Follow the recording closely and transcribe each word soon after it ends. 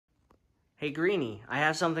Hey Greenie, I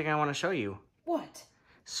have something I want to show you. What?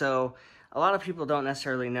 So, a lot of people don't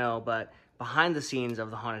necessarily know, but behind the scenes of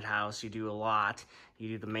the haunted house, you do a lot. You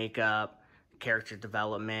do the makeup, character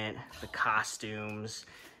development, the costumes.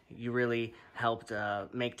 You really helped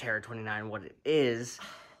make Terror 29 what it is.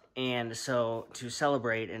 And so, to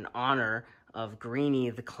celebrate in honor of Greenie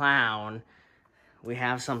the Clown, we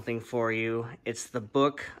have something for you. It's the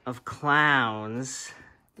Book of Clowns.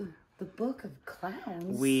 The Book of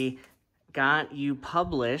Clowns? We got you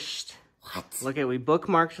published. What? Look at, we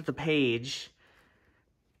bookmarked the page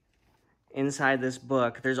inside this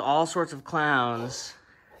book. There's all sorts of clowns.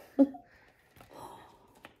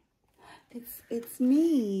 It's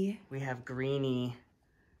me. We have Greenie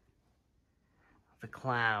the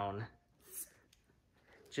Clown.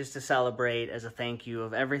 Just to celebrate as a thank you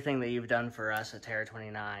of everything that you've done for us at Terror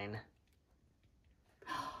 29.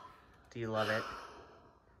 Do you love it?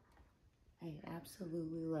 I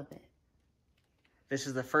absolutely love it. This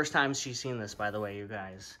is the first time she's seen this, by the way, you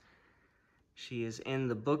guys. She is in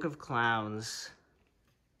the Book of Clowns.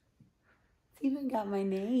 It's even got my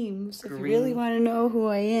name, so if you really want to know who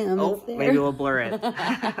I am, it's there. Maybe we'll blur it.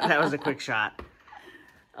 That was a quick shot.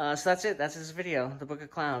 So that's it. That's this video, The Book of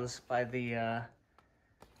Clowns, by the,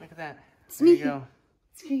 look at that. It's there me. You go.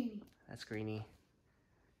 It's Greenie. That's Greenie.